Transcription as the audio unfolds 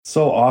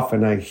So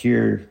often I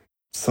hear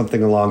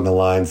something along the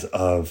lines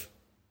of,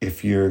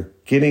 if you're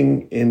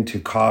getting into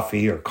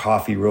coffee or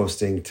coffee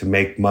roasting to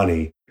make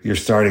money, you're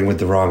starting with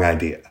the wrong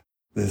idea.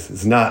 This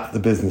is not the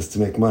business to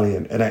make money.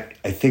 And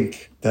I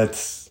think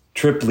that's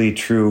triply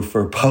true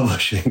for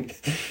publishing.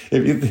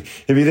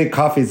 If you think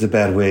coffee is a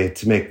bad way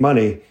to make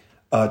money,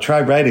 try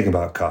writing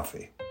about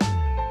coffee.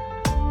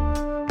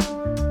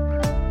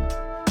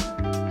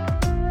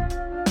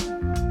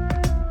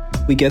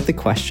 We get the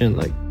question,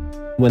 like,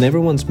 when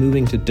everyone's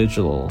moving to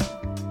digital,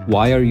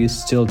 why are you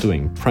still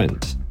doing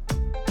print?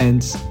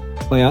 And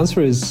my answer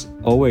is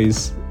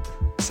always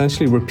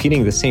essentially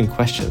repeating the same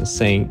question,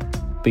 saying,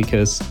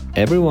 because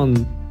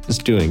everyone is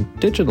doing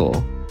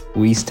digital,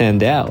 we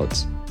stand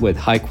out with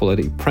high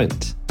quality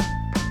print.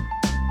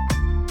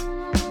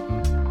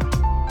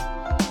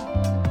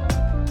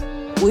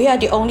 We are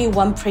the only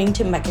one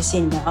printed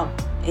magazine now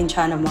in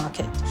China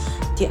market.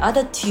 The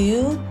other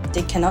two,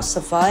 they cannot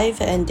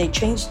survive, and they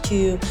changed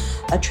to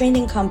a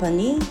training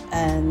company,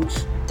 and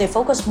they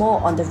focus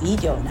more on the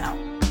video now.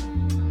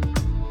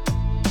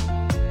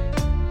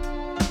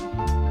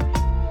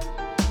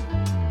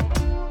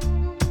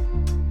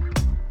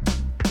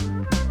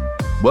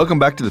 Welcome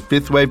back to the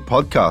Fifth Wave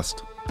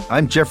podcast.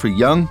 I'm Jeffrey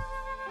Young,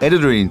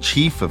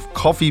 Editor-in-Chief of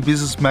coffee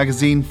business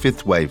magazine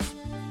Fifth Wave.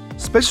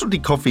 Specialty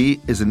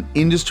coffee is an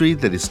industry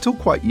that is still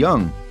quite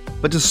young,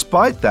 but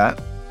despite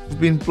that, we've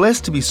been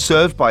blessed to be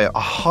served by a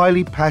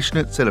highly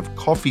passionate set of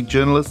coffee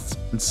journalists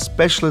and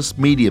specialist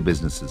media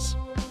businesses.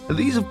 And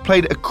these have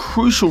played a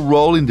crucial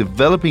role in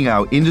developing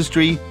our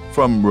industry,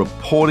 from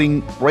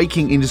reporting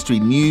breaking industry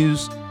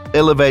news,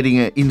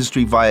 elevating our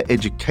industry via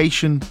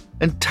education,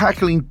 and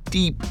tackling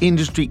deep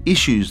industry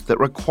issues that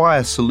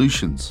require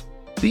solutions.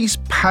 These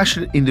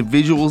passionate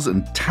individuals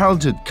and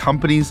talented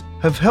companies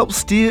have helped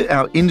steer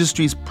our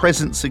industry's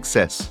present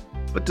success.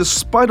 But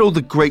despite all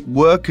the great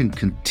work and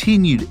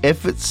continued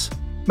efforts,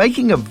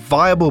 making a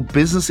viable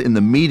business in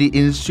the media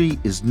industry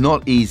is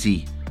not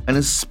easy, and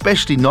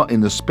especially not in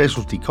the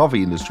specialty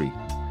coffee industry.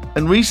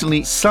 And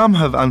recently, some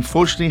have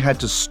unfortunately had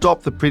to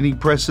stop the printing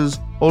presses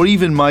or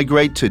even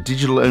migrate to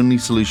digital-only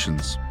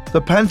solutions. The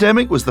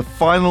pandemic was the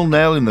final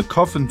nail in the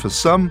coffin for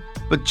some,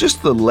 but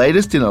just the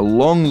latest in a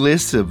long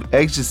list of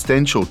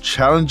existential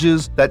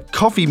challenges that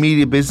coffee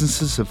media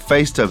businesses have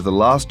faced over the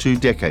last 2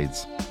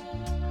 decades.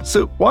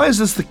 So why is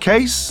this the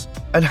case?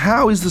 And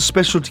how is the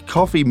specialty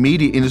coffee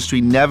media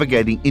industry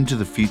navigating into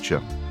the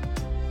future?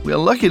 We are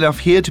lucky enough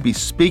here to be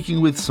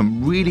speaking with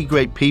some really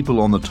great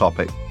people on the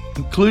topic,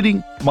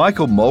 including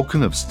Michael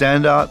Malkin of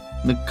Standart,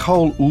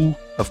 Nicole Wu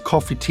of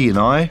Coffee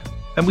T&I,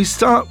 and we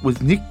start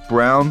with Nick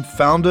Brown,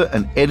 founder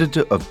and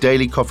editor of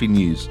Daily Coffee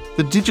News,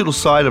 the digital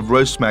side of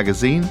Roast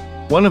Magazine,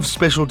 one of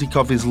specialty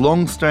coffee's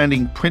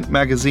long-standing print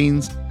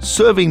magazines,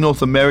 serving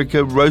North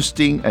America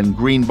roasting and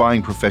green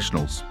buying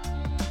professionals.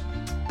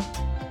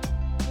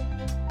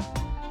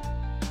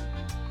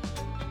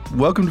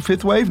 Welcome to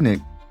Fifth Wave,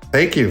 Nick.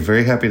 Thank you.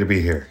 Very happy to be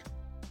here.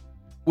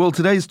 Well,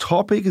 today's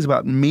topic is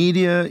about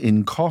media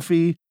in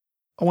coffee.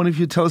 I wonder if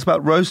you'd tell us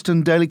about Roast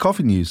and Daily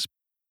Coffee News.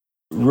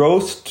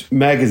 Roast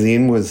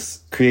Magazine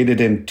was created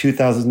in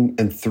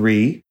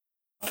 2003,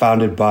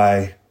 founded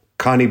by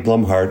Connie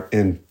Blumhardt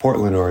in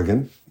Portland,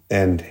 Oregon.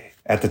 And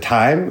at the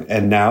time,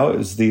 and now, it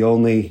was the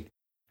only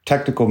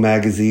technical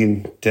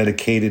magazine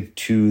dedicated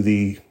to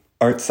the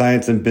art,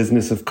 science, and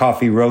business of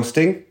coffee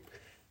roasting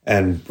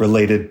and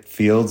related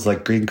fields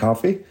like green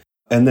coffee.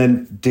 And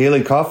then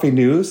Daily Coffee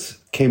News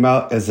came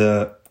out as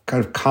a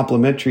kind of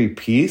complementary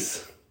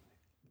piece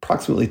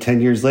approximately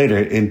 10 years later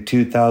in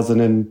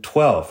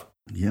 2012.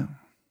 Yeah.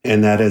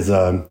 And that is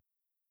an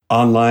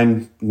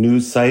online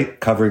news site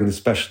covering the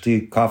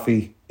specialty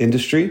coffee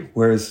industry,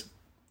 whereas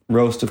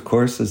Roast, of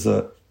course, is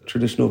a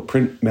traditional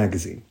print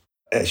magazine.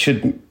 I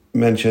should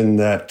mention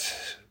that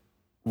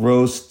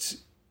Roast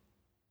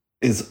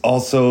is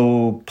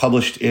also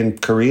published in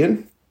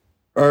Korean.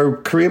 Our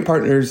Korean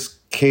partners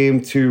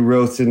came to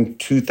Roast in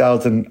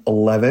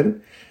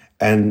 2011,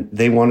 and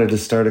they wanted to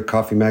start a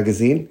coffee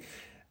magazine.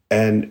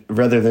 And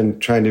rather than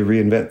trying to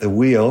reinvent the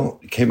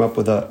wheel, came up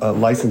with a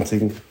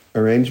licensing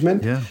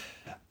arrangement. Yeah.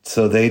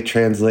 So they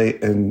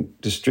translate and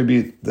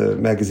distribute the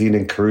magazine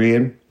in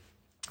Korean.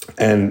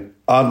 And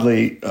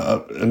oddly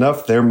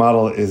enough, their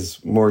model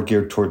is more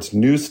geared towards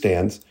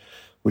newsstands,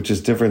 which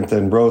is different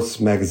than Roast's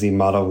magazine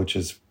model, which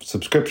is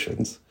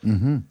subscriptions.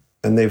 Mm-hmm.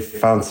 And they've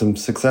found some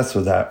success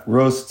with that.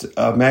 Roast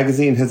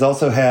magazine has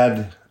also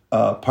had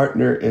a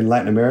partner in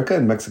Latin America,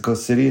 in Mexico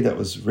City, that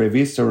was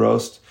Revista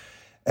Roast,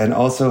 and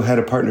also had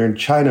a partner in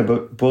China,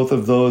 but both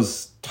of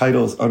those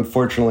titles,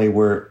 unfortunately,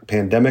 were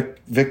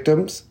pandemic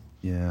victims.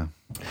 Yeah.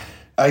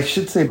 I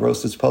should say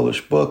Roast has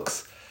published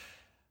books.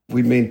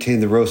 We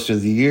maintain the Roast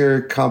of the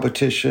Year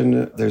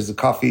competition. There's the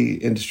Coffee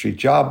Industry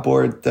Job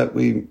Board that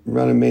we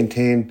run and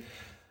maintain,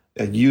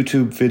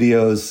 YouTube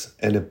videos,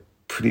 and a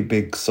pretty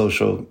big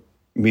social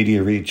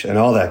media reach and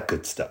all that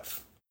good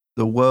stuff.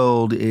 The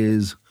world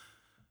is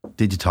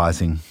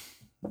digitizing.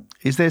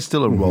 Is there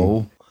still a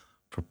role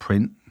for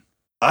print?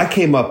 I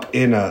came up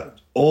in a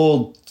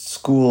old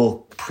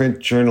school print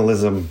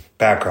journalism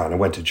background. I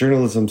went to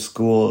journalism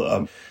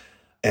school.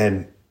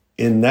 And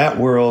in that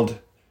world,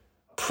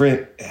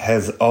 print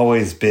has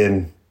always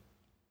been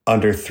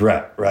under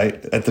threat,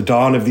 right? At the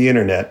dawn of the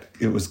internet,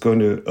 it was going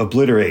to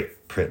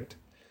obliterate print.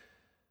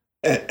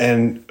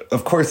 And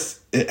of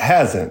course, it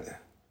hasn't.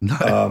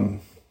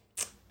 No.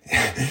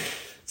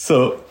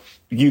 So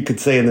you could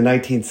say in the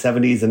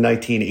 1970s and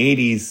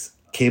 1980s,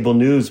 cable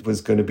news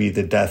was going to be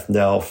the death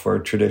knell for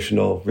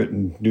traditional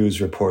written news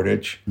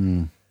reportage.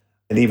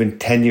 And even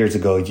 10 years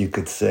ago, you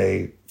could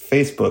say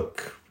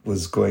Facebook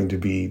was going to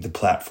be the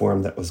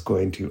platform that was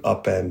going to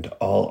upend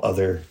all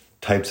other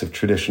types of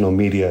traditional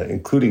media,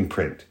 including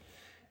print.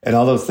 And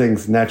all those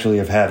things naturally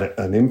have had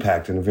an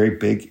impact, and a very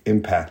big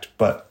impact.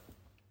 But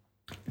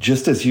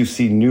just as you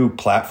see new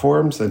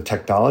platforms and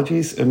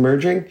technologies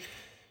emerging,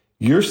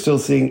 you're still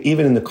seeing,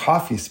 even in the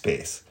coffee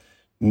space,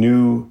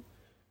 new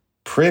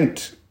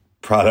print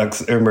products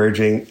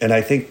emerging. And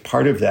I think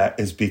part of that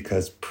is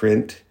because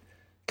print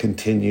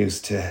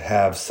continues to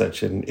have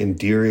such an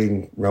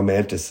endearing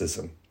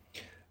romanticism.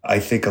 I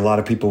think a lot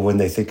of people, when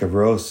they think of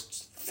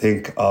roasts,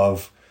 think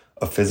of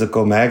a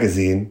physical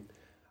magazine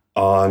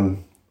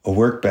on a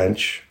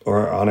workbench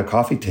or on a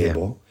coffee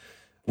table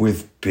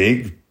with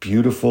big,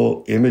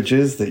 beautiful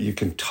images that you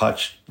can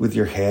touch with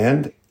your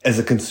hand. As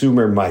a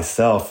consumer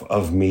myself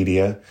of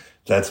media,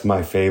 that's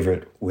my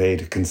favorite way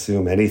to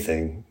consume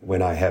anything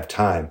when I have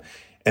time.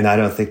 And I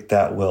don't think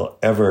that will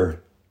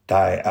ever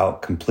die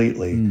out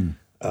completely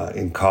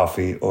in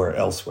coffee or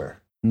elsewhere.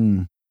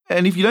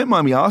 And if you don't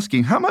mind me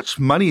asking, how much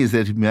money is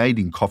there to be made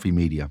in coffee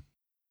media?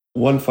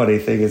 One funny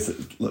thing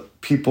is,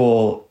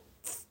 people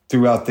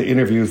throughout the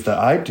interviews that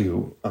I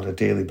do on a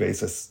daily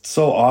basis,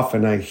 so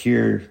often I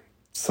hear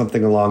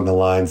something along the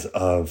lines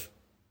of,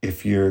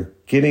 if you're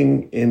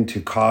getting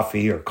into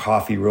coffee or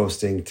coffee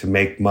roasting to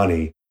make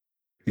money,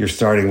 you're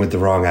starting with the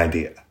wrong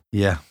idea.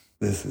 Yeah.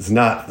 This is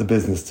not the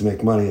business to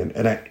make money.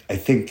 And I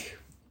think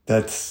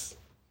that's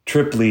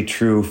triply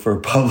true for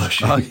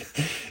publishing.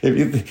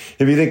 If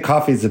you think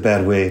coffee is a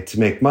bad way to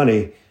make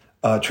money,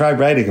 try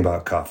writing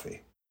about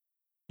coffee.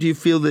 Do you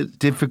feel that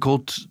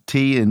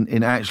difficulty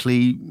in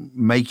actually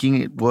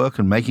making it work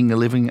and making a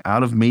living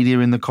out of media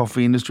in the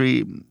coffee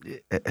industry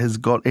has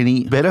got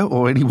any better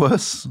or any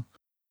worse?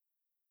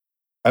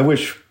 I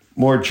wish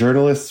more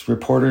journalists,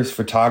 reporters,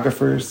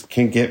 photographers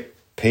can get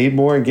paid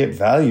more and get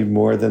valued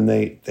more than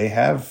they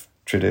have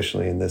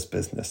traditionally in this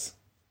business.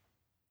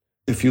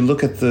 If you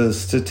look at the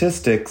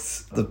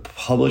statistics, the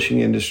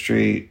publishing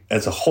industry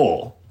as a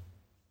whole,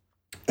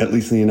 at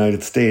least in the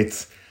United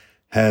States,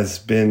 has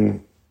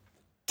been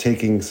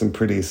taking some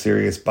pretty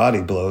serious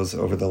body blows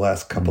over the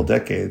last couple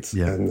decades.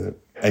 Yeah. And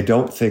I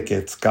don't think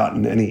it's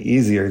gotten any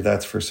easier,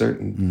 that's for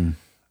certain.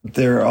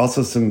 There are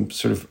also some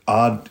sort of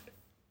odd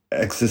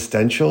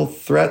existential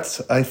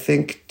threats, I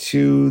think,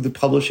 to the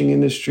publishing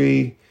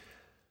industry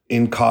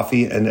in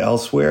coffee and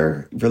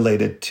elsewhere,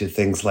 related to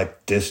things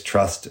like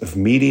distrust of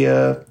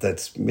media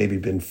that's maybe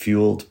been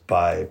fueled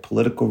by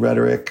political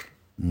rhetoric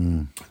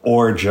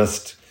or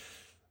just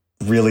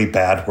really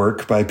bad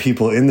work by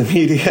people in the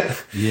media.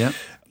 Yeah.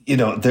 You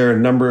know, there are a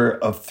number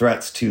of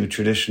threats to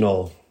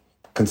traditional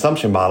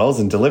consumption models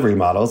and delivery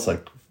models.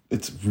 Like,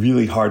 it's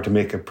really hard to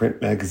make a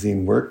print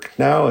magazine work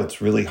now. It's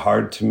really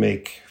hard to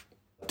make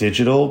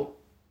digital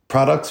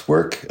products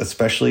work,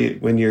 especially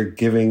when you're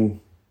giving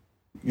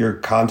your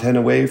content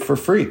away for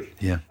free.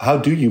 Yeah. How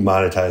do you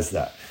monetize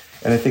that?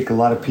 And I think a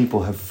lot of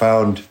people have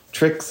found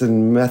tricks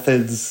and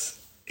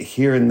methods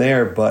here and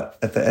there, but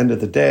at the end of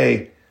the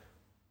day,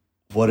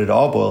 what it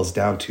all boils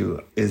down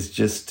to is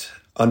just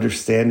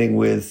understanding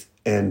with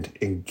and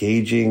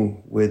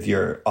engaging with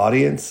your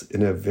audience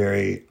in a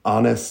very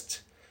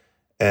honest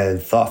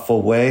and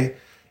thoughtful way,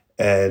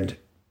 and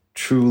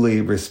truly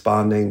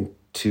responding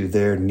to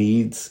their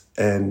needs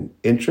and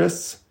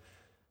interests,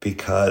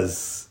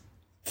 because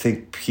I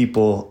think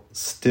people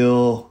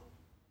still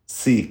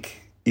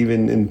seek,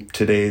 even in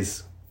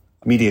today's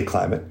media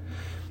climate,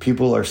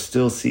 people are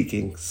still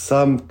seeking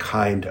some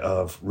kind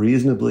of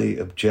reasonably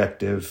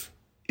objective,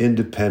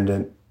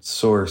 independent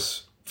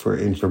source for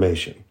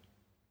information.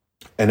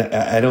 And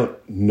I don't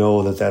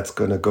know that that's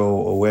going to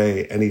go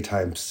away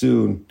anytime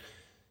soon,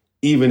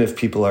 even if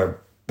people are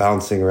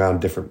bouncing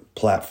around different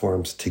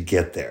platforms to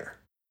get there.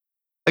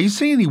 Are you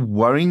seeing any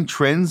worrying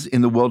trends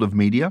in the world of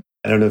media?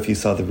 I don't know if you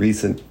saw the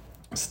recent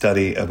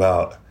study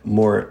about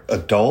more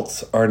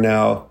adults are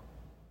now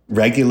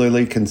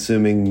regularly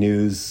consuming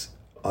news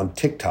on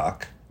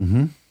TikTok.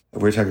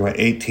 We're talking about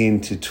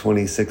 18 to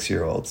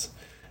 26-year-olds.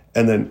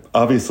 And then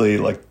obviously,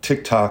 like,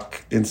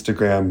 TikTok,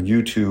 Instagram,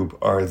 YouTube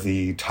are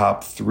the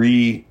top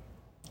 3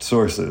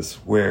 sources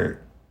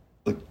where,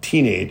 like,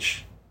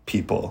 teenage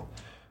people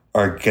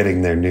are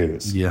getting their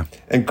news. Yeah.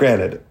 And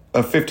granted,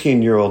 a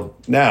 15-year-old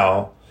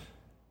now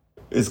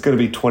is going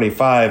to be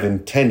 25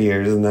 in 10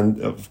 years, and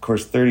then, of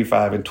course,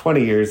 35 in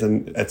 20 years.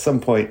 And at some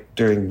point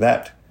during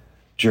that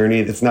journey,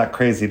 it's not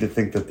crazy to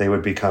think that they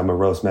would become a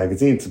Roast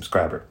Magazine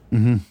subscriber.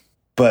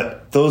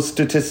 But those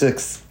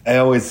statistics, I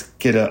always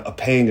get a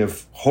pang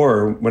of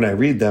horror when I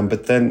read them.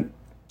 But then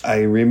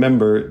I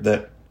remember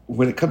that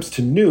when it comes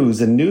to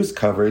news and news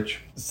coverage,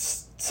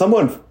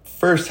 someone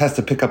first has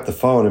to pick up the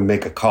phone and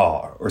make a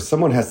call, or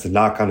someone has to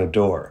knock on a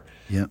door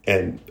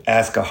and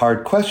ask a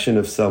hard question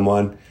of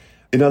someone.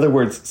 In other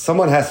words,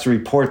 someone has to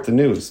report the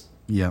news.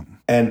 Yeah.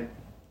 And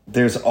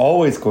there's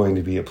always going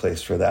to be a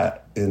place for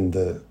that in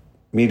the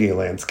media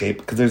landscape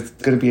because there's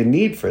going to be a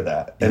need for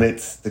that. Yeah. And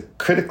it's the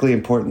critically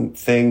important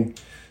thing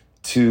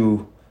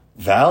to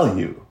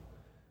value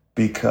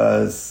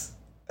because,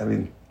 I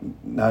mean,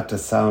 not to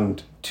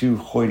sound too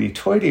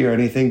hoity-toity or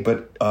anything,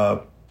 but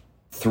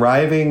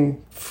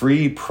thriving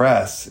free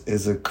press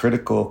is a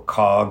critical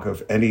cog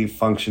of any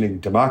functioning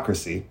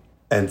democracy.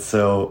 And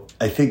so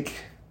I think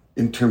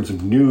in terms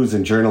of news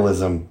and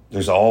journalism,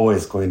 there's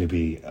always going to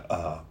be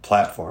a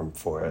platform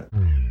for it.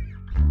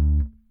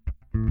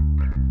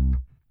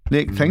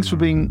 Nick, thanks for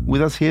being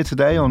with us here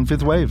today on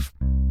Fifth Wave.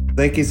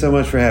 Thank you so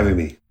much for having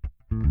me.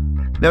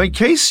 Now, in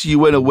case you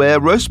weren't aware,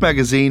 Roast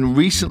Magazine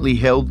recently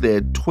held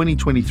their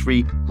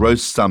 2023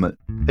 Roast Summit,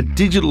 a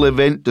digital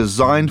event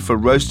designed for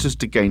roasters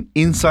to gain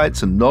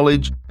insights and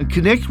knowledge and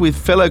connect with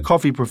fellow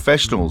coffee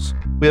professionals.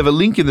 We have a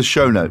link in the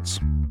show notes.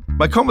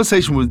 My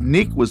conversation with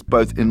Nick was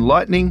both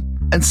enlightening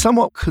and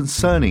somewhat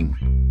concerning.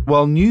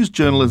 While news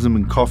journalism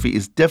in coffee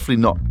is definitely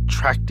not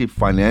attractive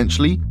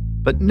financially,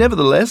 but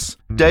nevertheless,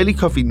 Daily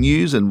Coffee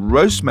News and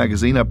Roast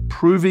Magazine are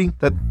proving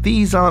that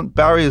these aren't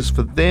barriers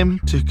for them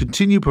to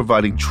continue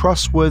providing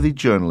trustworthy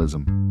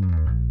journalism.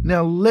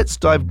 Now let's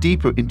dive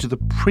deeper into the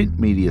print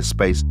media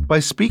space by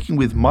speaking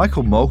with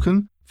Michael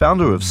Malkin,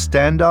 founder of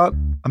Standart,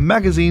 a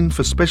magazine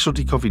for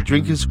specialty coffee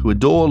drinkers who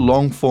adore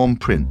long-form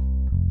print.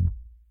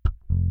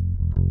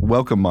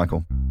 Welcome,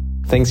 Michael.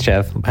 Thanks,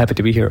 Jeff. I'm happy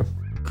to be here.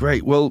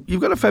 Great. Well,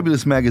 you've got a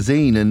fabulous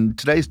magazine, and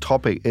today's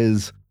topic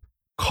is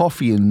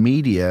coffee and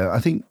media. I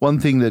think one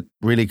thing that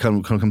really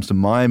kind of comes to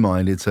my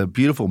mind, it's a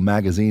beautiful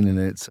magazine and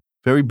it's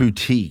very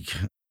boutique.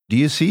 Do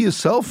you see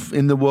yourself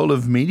in the world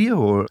of media,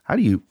 or how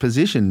do you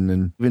position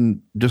and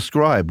even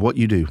describe what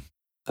you do?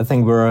 I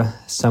think we're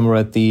somewhere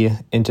at the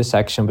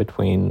intersection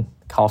between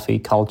coffee,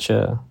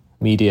 culture,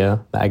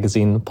 media,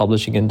 magazine,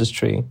 publishing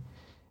industry.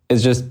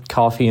 It's just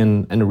coffee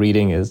and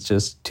reading is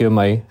just two of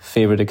my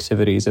favorite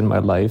activities in my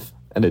life.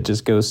 And it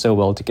just goes so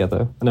well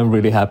together. And I'm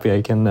really happy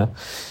I can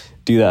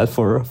do that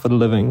for the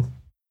living.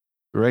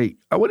 Great.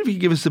 I wonder if you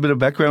could give us a bit of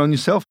background on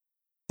yourself.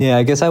 Yeah,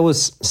 I guess I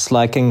was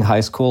slacking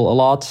high school a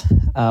lot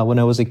when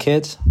I was a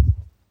kid.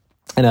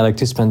 And I like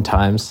to spend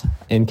times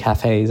in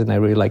cafes, and I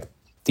really like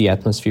the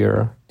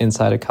atmosphere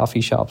inside of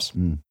coffee shops.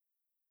 And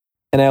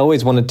I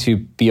always wanted to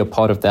be a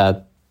part of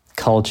that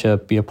culture,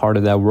 be a part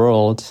of that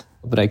world,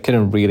 but I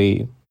couldn't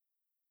really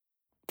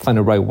find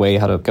the right way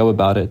how to go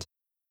about it.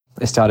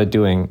 I started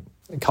doing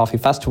coffee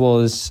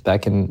festivals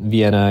back in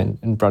Vienna,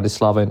 in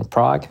Bratislava, and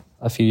Prague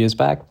a few years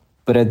back.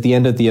 But at the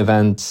end of the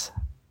event,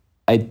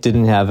 I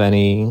didn't have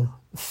any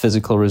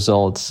physical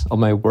results of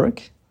my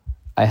work.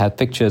 I had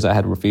pictures, I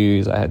had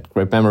reviews, I had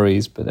great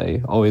memories, but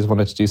I always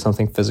wanted to do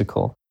something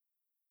physical.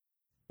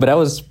 But I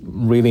was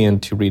really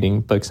into reading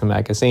books and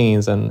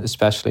magazines, and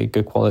especially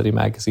good quality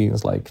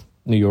magazines like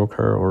New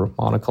Yorker or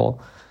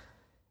Monocle.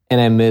 And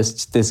I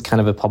missed this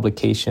kind of a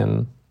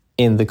publication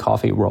in the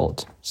coffee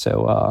world.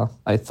 So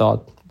I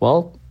thought,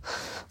 well,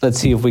 let's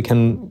see if we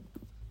can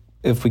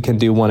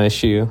do one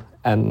issue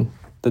and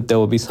that there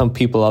will be some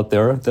people out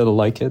there that'll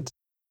like it.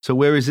 So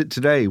where is it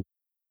today?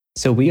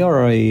 So we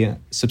are a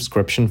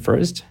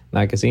subscription-first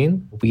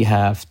magazine. We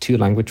have 2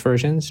 language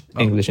versions,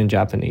 English and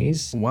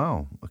Japanese.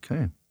 Wow,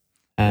 okay.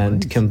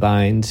 And nice.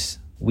 Combined,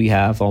 we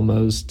have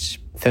almost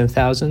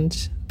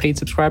 10,000 paid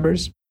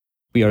subscribers.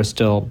 We are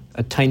still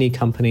a tiny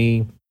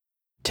company,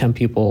 10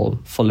 people,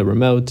 fully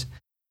remote.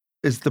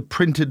 Is the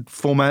printed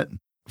format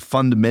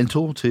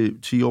fundamental to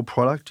your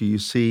product? Do you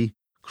see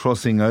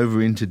crossing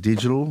over into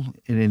digital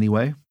in any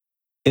way?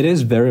 It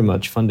is very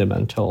much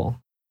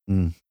fundamental.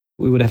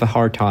 We would have a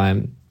hard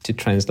time to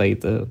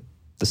translate the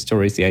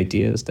stories, the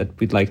ideas that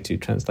we'd like to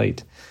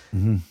translate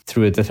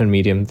through a different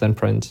medium than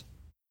print.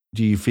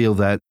 Do you feel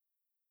that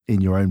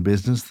in your own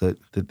business that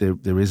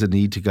there is a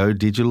need to go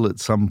digital at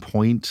some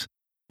point?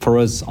 For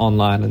us,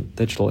 online and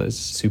digital is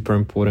super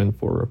important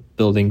for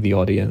building the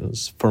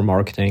audience, for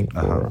marketing,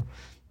 for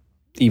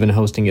even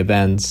hosting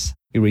events.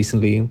 We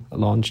recently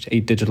launched a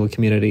digital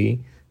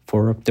community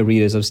for the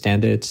readers of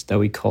Standard that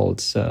we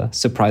called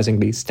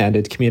surprisingly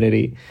Standard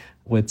Community,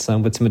 with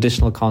some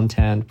additional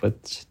content,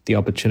 with the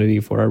opportunity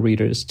for our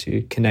readers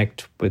to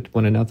connect with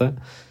one another.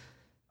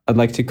 I'd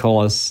like to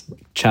call us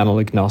channel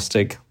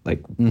agnostic.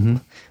 Like,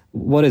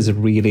 what is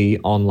really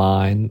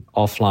online,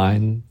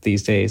 offline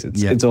these days?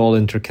 It's all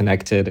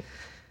interconnected.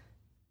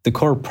 The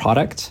core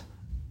product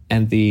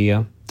and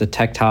the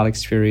tactile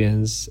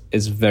experience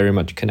is very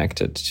much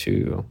connected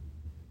to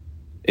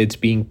it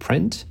being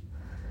print,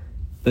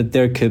 but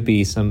there could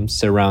be some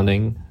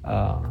surrounding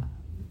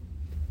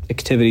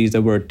activities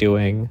that we're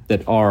doing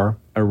that are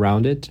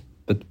around it,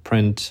 but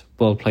print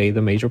will play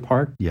the major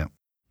part. Yeah.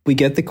 We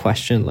get the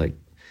question, like,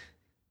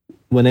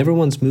 when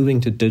everyone's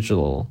moving to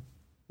digital,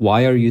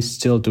 why are you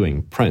still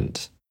doing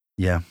print?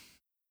 Yeah.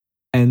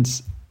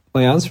 And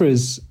My answer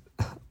is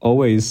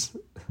always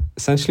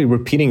essentially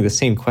repeating the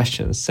same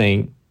questions,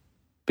 saying,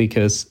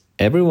 because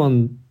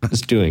everyone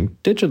is doing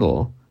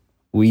digital,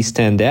 we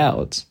stand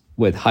out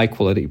with high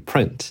quality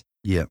print.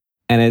 Yeah.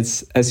 And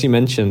it's, as you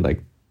mentioned,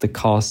 like the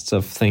costs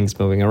of things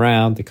moving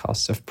around, the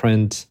costs of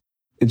print.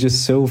 It's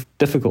just so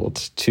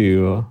difficult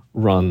to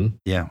run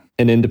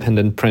an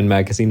independent print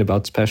magazine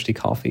about specialty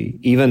coffee.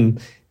 Even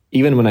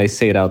when I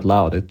say it out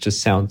loud, it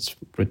just sounds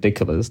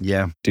ridiculous.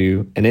 Yeah.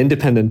 Do an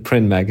independent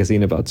print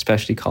magazine about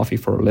specialty coffee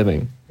for a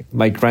living.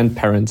 My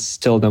grandparents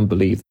still don't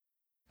believe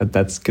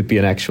that could be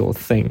an actual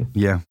thing.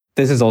 Yeah.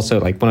 This is also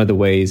like one of the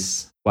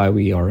ways why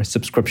we are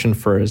subscription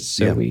first,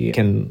 so we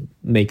can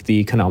make the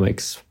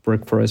economics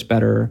work for us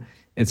better.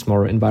 It's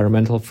more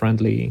environmental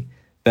friendly.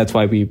 That's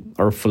why we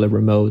are fully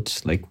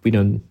remote. Like we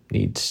don't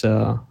need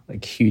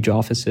like huge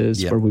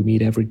offices where we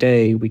meet every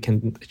day. We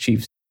can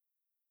achieve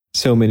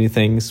so many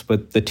things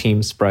with the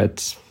team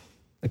spread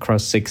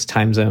across 6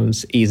 time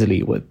zones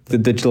easily with the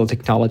digital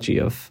technology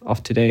of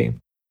today.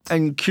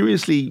 And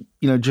curiously,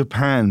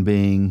 Japan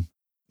being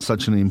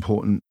such an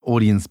important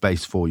audience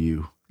base for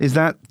you, is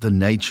that the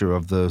nature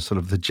of the sort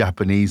of the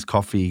Japanese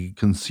coffee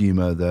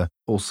consumer, the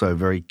also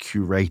very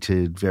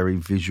curated, very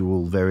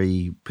visual,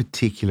 very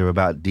particular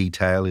about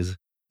detail? Is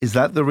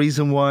that the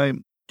reason why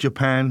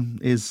Japan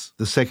is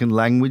the second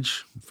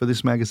language for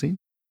this magazine?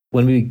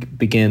 When we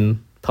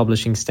began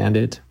publishing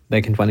Standard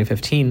back in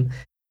 2015,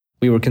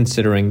 we were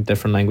considering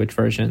different language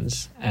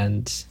versions,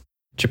 and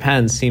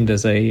Japan seemed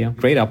as a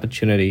great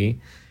opportunity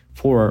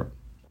for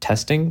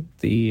testing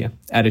the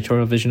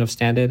editorial vision of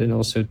Standard and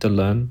also to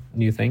learn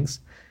new things.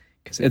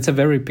 Because it's a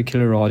very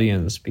peculiar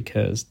audience,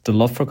 because the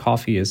love for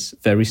coffee is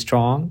very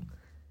strong,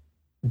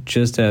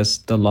 just as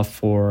the love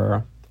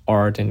for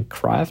art and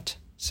craft.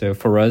 So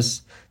for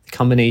us, the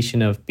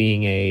combination of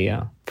being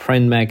a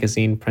print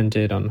magazine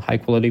printed on high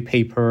quality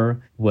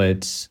paper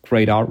with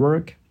great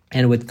artwork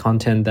and with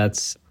content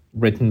that's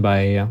written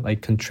by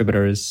like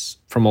contributors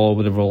from all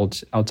over the world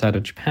outside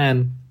of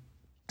Japan.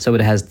 So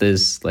it has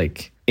this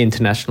like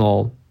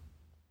international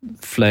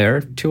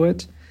flair to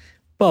it,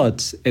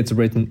 but it's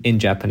written in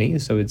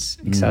Japanese, so it's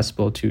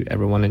accessible to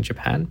everyone in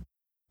Japan.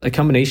 A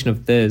combination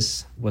of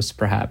this was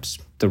perhaps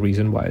the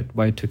reason why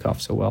it took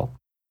off so well.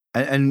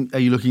 And are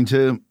you looking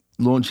to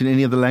launch in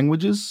any other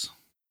languages?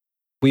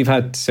 We've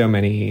had so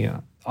many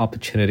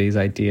opportunities,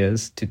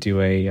 ideas to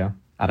do a,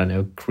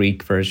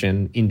 Greek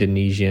version,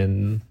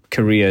 Indonesian,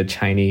 Korea,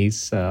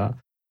 Chinese. And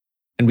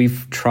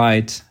we've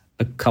tried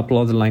a couple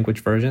of the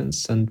language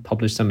versions and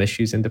published some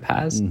issues in the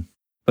past.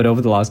 But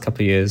over the last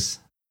couple of years,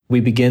 we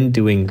began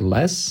doing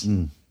less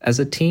as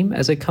a team,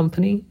 as a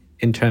company,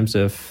 in terms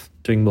of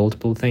doing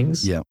multiple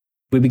things. Yeah.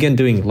 We began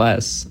doing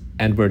less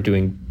and we're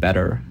doing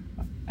better.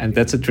 And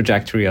that's a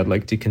trajectory I'd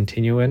like to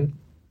continue in,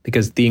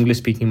 because the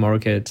English-speaking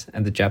market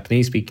and the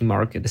Japanese-speaking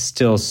market is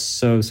still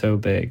so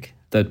big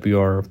that we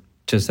are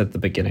just at the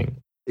beginning.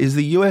 Is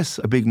the US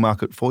a big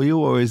market for you,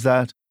 or is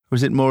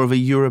it more of a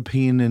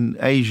European and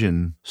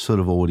Asian sort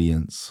of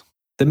audience?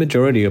 The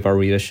majority of our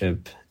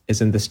readership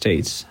is in the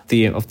States,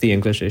 of the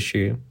English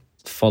issue,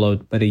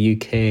 followed by the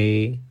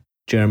UK,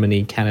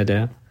 Germany,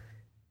 Canada.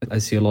 I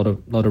see a lot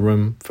of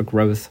room for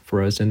growth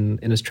for us in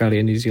Australia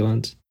and New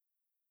Zealand.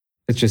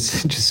 It's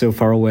just so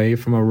far away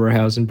from our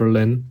warehouse in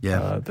Berlin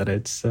that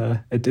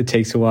it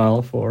takes a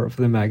while for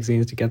the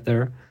magazines to get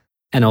there.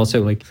 And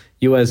also, like,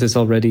 US is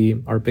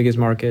already our biggest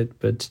market,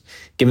 but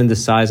given the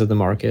size of the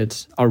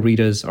market, our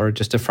readers are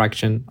just a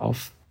fraction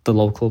of the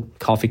local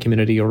coffee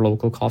community or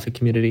local coffee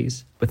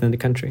communities within the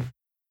country.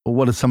 Well,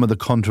 what are some of the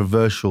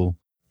controversial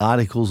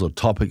articles or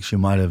topics you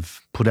might have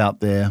put out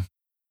there,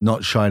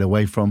 not shied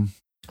away from?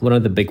 One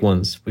of the big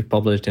ones we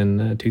published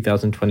in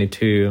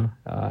 2022,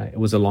 it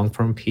was a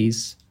long-form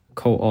piece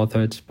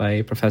co-authored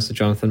by Professor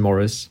Jonathan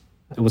Morris.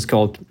 It was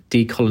called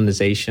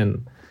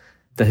Decolonization,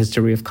 the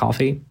History of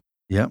Coffee.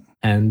 Yeah.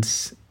 And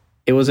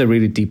it was a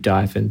really deep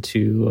dive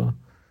into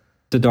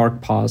the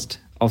dark past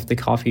of the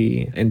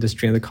coffee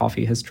industry and the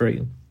coffee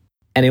history.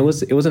 And it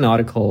was an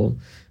article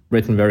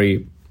written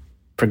very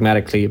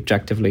pragmatically,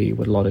 objectively,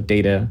 with a lot of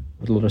data,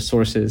 with a lot of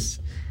sources.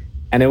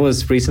 And it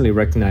was recently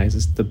recognized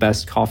as the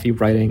best coffee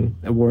writing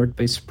award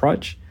by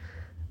Sprudge.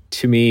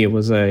 To me, it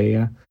was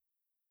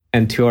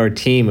and to our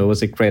team, it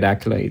was a great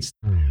accolade.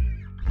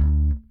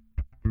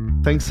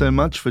 Thanks so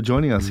much for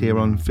joining us here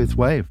on Fifth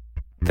Wave.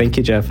 Thank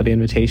you, Jeff, for the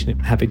invitation. I'm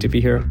happy to be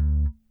here.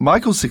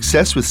 Michael's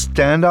success with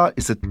Standard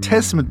is a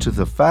testament to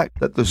the fact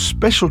that the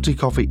specialty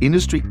coffee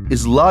industry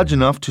is large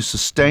enough to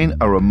sustain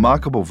a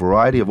remarkable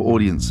variety of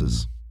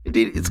audiences.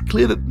 Indeed, it's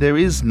clear that there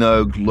is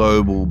no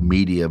global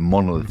media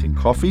monolith in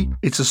coffee.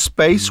 It's a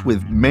space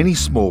with many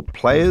small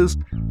players,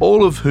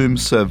 all of whom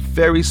serve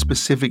very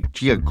specific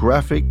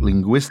geographic,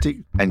 linguistic,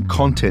 and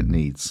content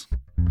needs.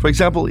 For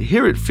example,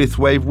 here at Fifth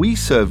Wave, we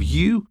serve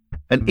you,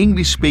 an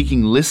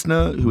English-speaking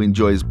listener who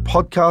enjoys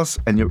podcasts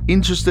and you're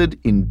interested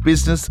in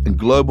business and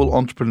global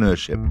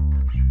entrepreneurship.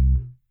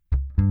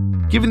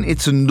 Given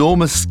its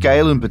enormous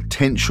scale and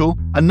potential,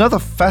 another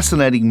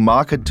fascinating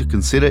market to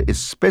consider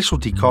is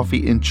specialty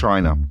coffee in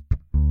China.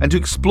 And to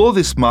explore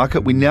this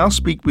market, we now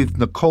speak with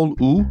Nicole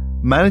Wu,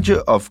 manager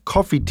of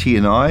Coffee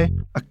T&I,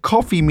 a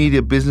coffee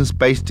media business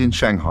based in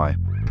Shanghai.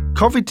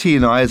 Coffee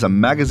T&I is a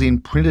magazine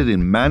printed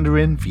in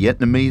Mandarin,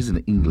 Vietnamese,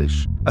 and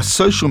English. A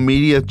social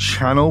media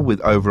channel with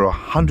over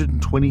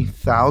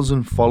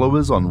 120,000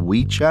 followers on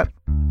WeChat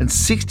and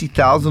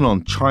 60,000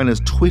 on China's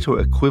Twitter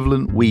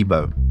equivalent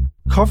Weibo.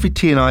 Coffee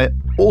T&I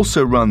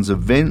also runs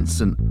events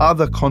and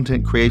other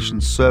content creation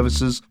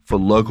services for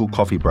local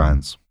coffee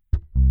brands.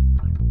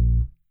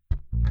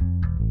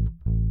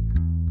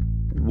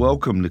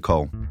 Welcome,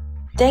 Nicole.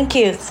 Thank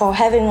you for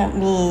having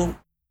me.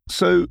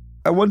 So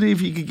I wonder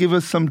if you could give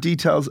us some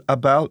details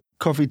about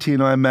Coffee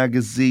T&I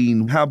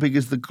magazine. How big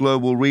is the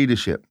global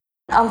readership?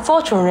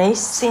 Unfortunately,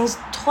 since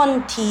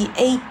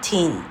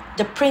 2018,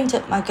 the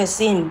printed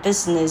magazine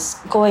business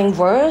going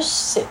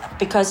worse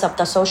because of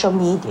the social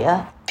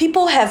media.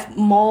 People have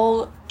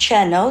more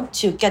channel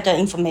to get the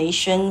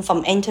information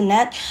from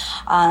internet,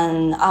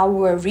 and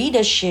our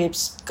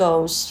readerships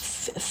goes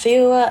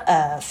fewer.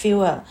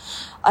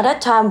 At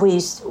that time,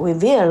 we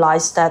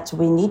realized that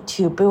we need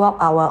to build up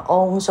our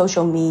own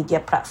social media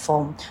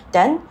platform.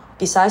 Then,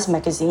 besides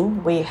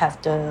magazine, we have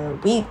the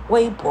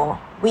Weibo,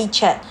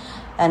 WeChat,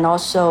 and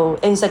also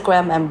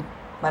Instagram and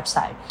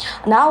website.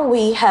 Now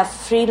we have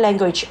 3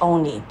 language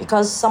only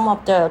because some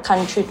of the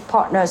country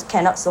partners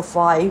cannot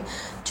survive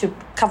to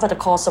cover the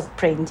cost of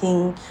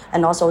printing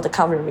and also the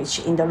coverage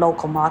in the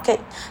local market.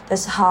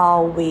 That's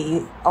how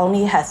we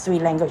only have 3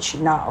 language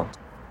now.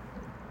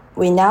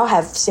 We now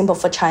have symbol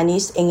for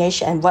Chinese,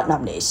 English, and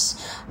Vietnamese.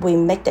 We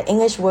make the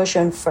English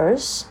version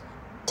first,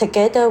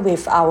 together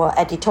with our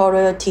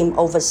editorial team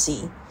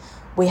overseas.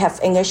 We have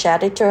English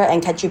editor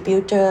and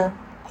contributor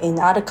in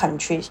other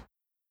countries.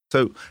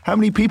 So how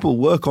many people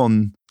work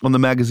on the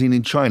magazine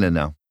in China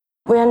now?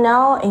 We are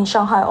now in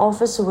Shanghai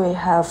office. We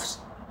have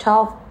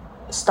 12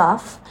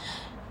 staff.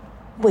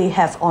 We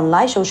have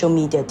online social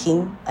media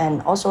team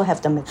and also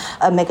have the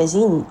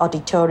magazine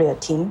editorial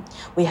team.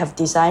 We have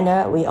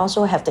designer. We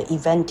also have the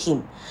event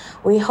team.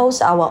 We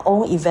host our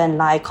own event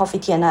like Coffee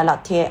T&I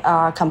Latte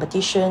Art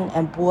competition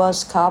and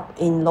Brewers Cup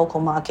in local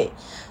market.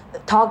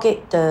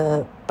 Target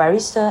the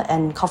barista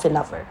and coffee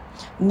lover.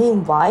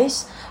 Meanwhile,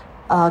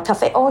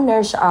 cafe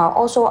owners are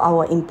also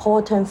our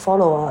important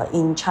follower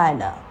in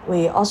China.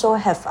 We also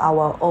have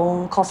our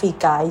own coffee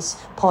guides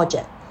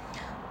project.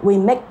 We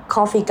make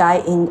coffee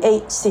guide in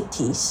 8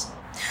 cities.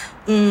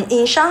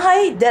 In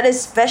Shanghai, there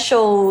is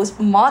special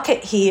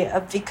market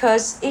here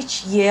because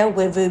each year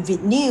we will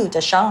renew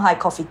the Shanghai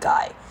coffee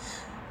guide.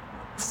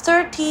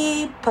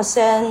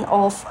 30%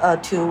 off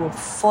to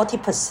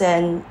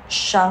 40%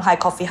 Shanghai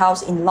coffee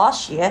house in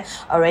last year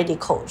already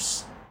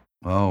closed.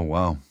 Oh,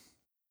 wow.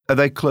 Are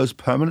they closed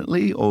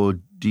permanently or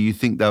do you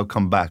think they'll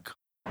come back?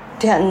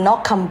 They are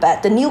not come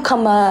back. The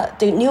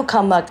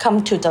newcomer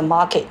come to the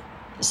market.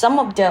 Some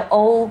of the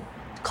old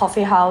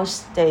coffee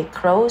house, they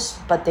close,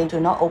 but they do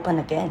not open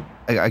again.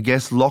 I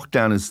guess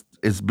lockdown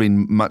has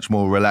been much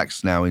more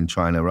relaxed now in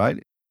China,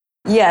 right?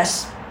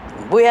 Yes,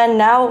 we are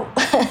now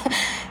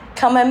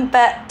coming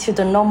back to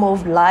the normal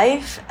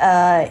life.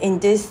 In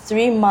these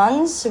 3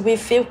 months, we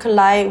feel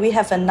like we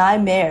have a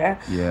nightmare.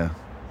 Yeah.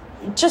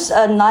 Just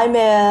a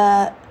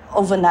nightmare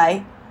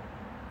overnight.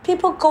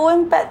 People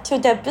going back to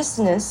their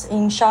business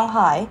in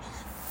Shanghai.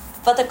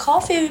 But the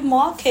coffee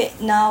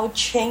market now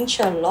changed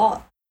a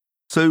lot.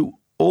 So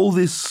all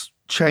this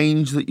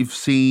change that you've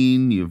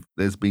seen,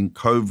 there's been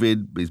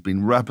COVID, there's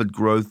been rapid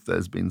growth,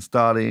 there's been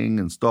starting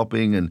and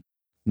stopping, and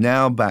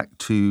now back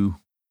to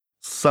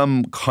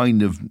some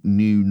kind of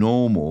new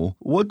normal.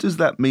 What does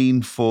that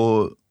mean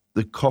for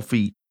the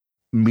coffee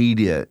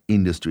media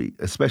industry,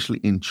 especially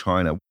in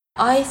China?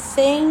 I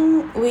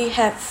think we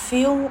have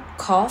few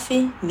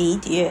coffee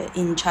media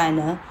in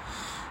China.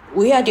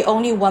 We are the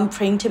only one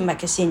printed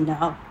magazine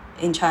now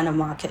in China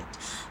market.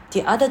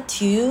 The other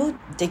 2,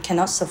 they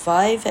cannot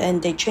survive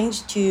and they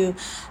changed to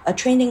a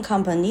training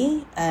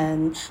company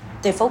and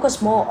they focus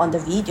more on the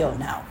video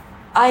now.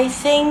 I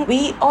think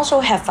we also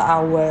have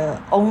our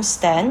own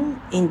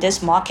stand in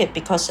this market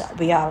because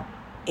we are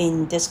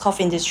in this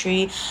coffee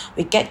industry.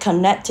 We get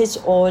connected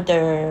all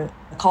the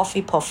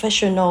coffee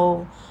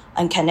professional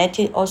and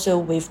connected also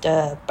with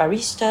the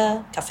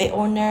barista, cafe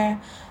owner,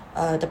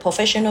 the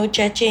professional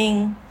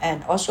judging,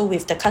 and also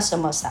with the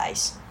customer side.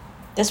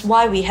 That's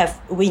why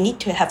we need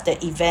to have the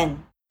event.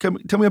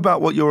 Tell me about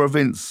what your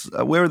events,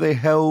 where are they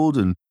held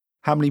and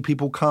how many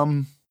people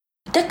come?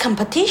 The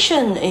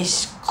competition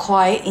is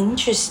quite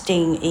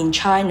interesting in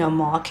China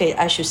market,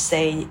 I should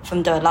say,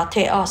 from the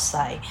latte art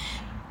side.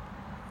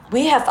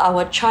 We have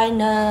our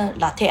China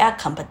latte art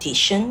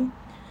competition,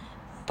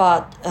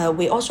 but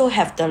we also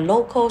have the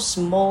local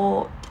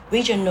small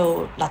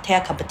regional latte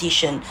art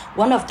competition.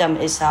 One of them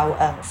is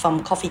our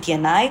from Coffee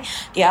T&I.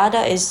 The other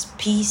is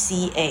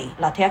PCA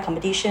latte art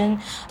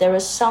competition. There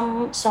is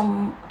some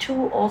 2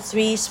 or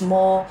 3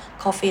 small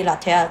coffee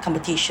latte art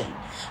competition.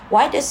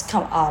 Why this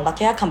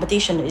latte art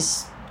competition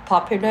is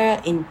popular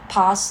in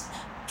past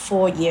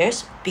 4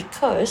 years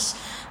because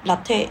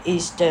latte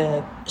is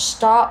the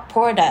star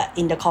product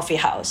in the coffee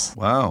house.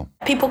 Wow.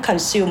 People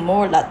consume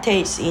more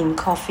lattes in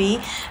coffee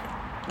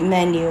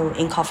menu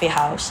in coffee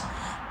house.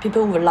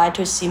 People would like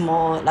to see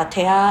more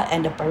latte art,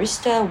 and the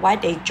barista, why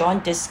they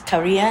join this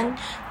career,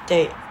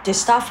 they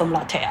start from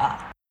latte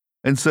art.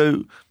 And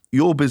so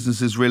your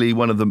business is really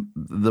one of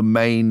the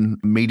main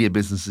media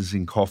businesses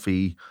in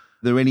coffee.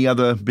 Are there any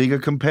other bigger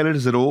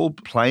competitors at all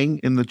playing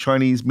in the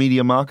Chinese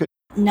media market?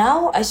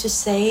 Now, I should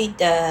say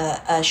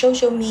the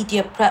social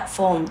media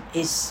platform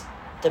is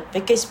the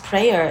biggest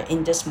player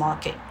in this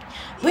market.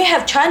 We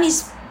have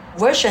Chinese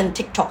version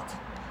TikTok.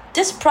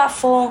 This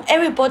platform,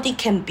 everybody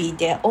can be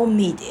their own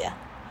media.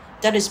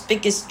 That is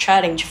biggest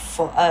challenge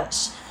for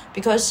us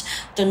because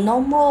the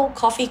normal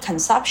coffee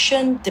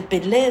consumption, the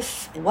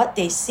belief, what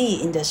they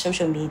see in the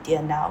social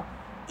media now,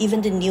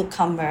 even the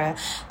newcomer,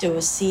 they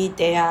will see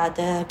they are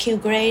the Q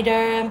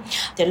grader,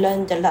 they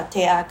learn the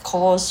latte art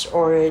course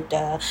or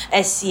the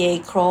SCA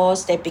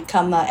course, they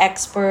become an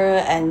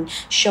expert and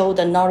show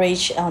the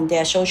knowledge on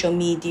their social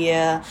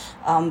media.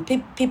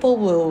 People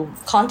will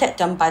contact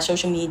them by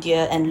social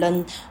media and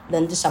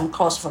learn some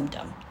course from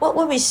them.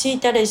 What we see,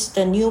 that is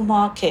the new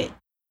market.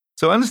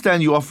 So I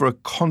understand you offer a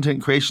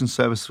content creation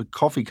service for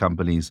coffee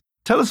companies.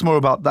 Tell us more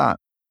about that.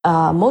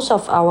 Most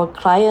of our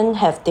clients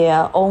have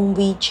their own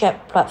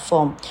WeChat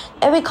platform.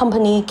 Every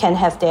company can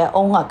have their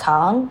own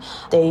account.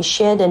 They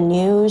share the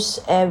news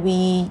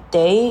every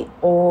day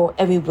or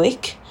every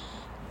week.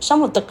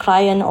 Some of the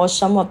clients or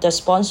some of the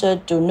sponsors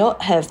do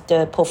not have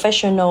the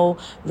professional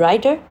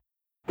writer.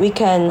 We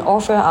can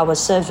offer our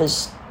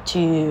service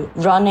to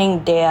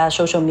running their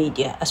social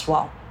media as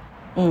well.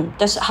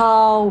 That's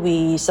how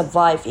we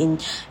survived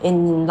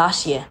in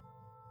last year.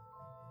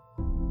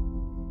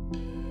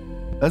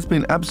 That's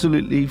been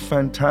absolutely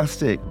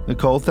fantastic.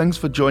 Nicole, thanks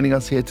for joining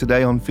us here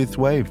today on Fifth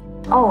Wave.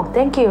 Oh,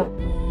 thank you.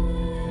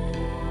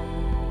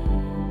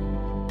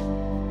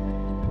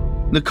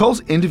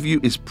 Nicole's interview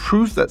is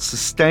proof that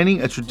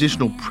sustaining a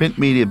traditional print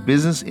media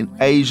business in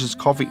Asia's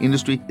coffee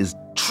industry is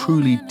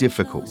truly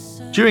difficult.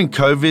 During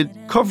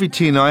COVID, Coffee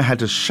Tea and I had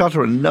to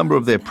shutter a number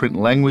of their print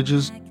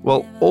languages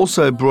while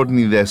also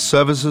broadening their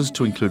services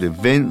to include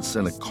events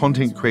and a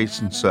content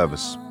creation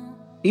service.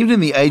 Even in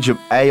the age of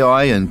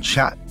AI and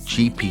Chat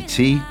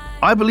GPT,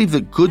 I believe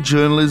that good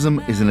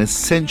journalism is an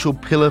essential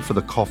pillar for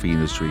the coffee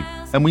industry,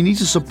 and we need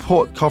to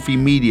support coffee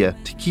media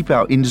to keep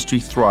our industry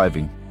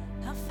thriving.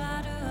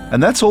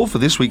 And that's all for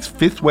this week's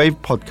Fifth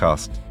Wave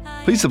podcast.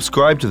 Please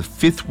subscribe to the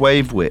Fifth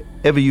Wave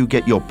wherever you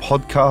get your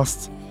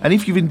podcasts, and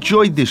if you've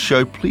enjoyed this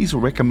show, please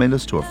recommend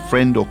us to a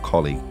friend or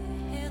colleague.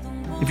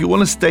 If you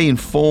want to stay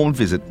informed,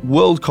 visit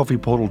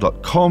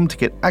worldcoffeeportal.com to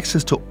get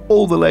access to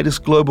all the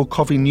latest global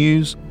coffee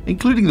news,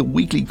 including the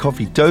weekly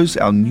Coffee Dose,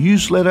 our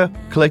newsletter,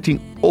 collecting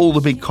all the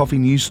big coffee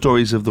news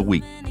stories of the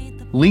week.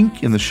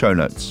 Link in the show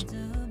notes.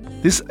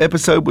 This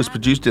episode was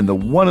produced in the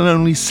one and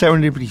only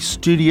Serendipity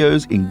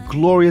Studios in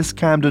glorious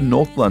Camden,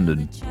 North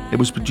London. It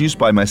was produced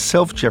by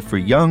myself,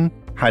 Jeffrey Young,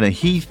 Hannah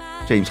Heath,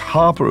 James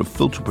Harper of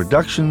Filter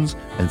Productions,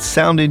 and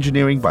sound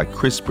engineering by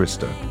Chris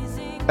Bristow.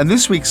 And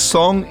this week's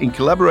song, in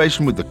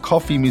collaboration with the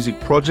Coffee Music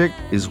Project,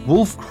 is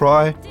Wolf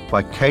Cry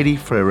by Katie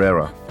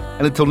Ferreira.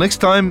 And until next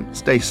time,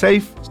 stay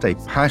safe, stay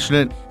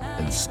passionate,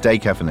 and stay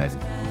caffeinated.